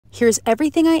Here's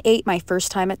everything I ate my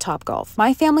first time at Topgolf.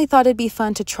 My family thought it'd be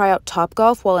fun to try out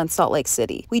Topgolf while in Salt Lake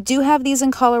City. We do have these in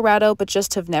Colorado, but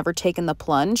just have never taken the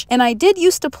plunge. And I did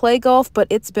used to play golf, but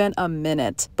it's been a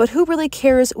minute. But who really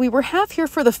cares? We were half here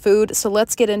for the food, so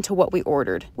let's get into what we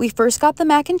ordered. We first got the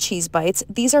mac and cheese bites.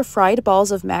 These are fried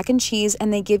balls of mac and cheese,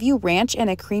 and they give you ranch and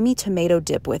a creamy tomato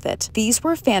dip with it. These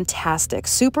were fantastic,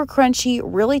 super crunchy,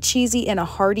 really cheesy in a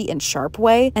hearty and sharp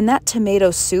way, and that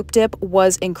tomato soup dip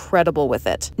was incredible with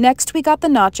it. Next, we got the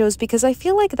nachos because I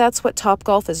feel like that's what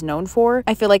Topgolf is known for.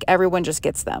 I feel like everyone just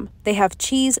gets them. They have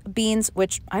cheese, beans,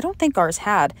 which I don't think ours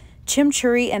had,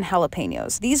 chimichurri, and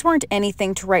jalapenos. These weren't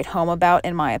anything to write home about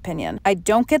in my opinion. I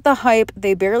don't get the hype.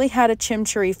 They barely had a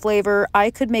chimichurri flavor. I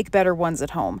could make better ones at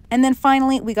home. And then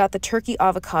finally, we got the turkey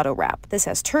avocado wrap. This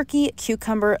has turkey,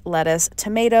 cucumber, lettuce,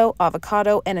 tomato,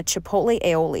 avocado, and a chipotle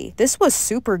aioli. This was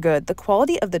super good. The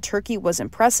quality of the turkey was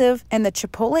impressive, and the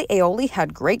chipotle aioli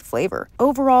had great flavor.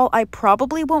 Overall, I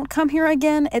probably won't come here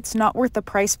again. It's not worth the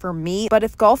price for me, but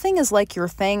if golfing is like your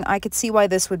thing, I could see why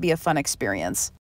this would be a fun experience.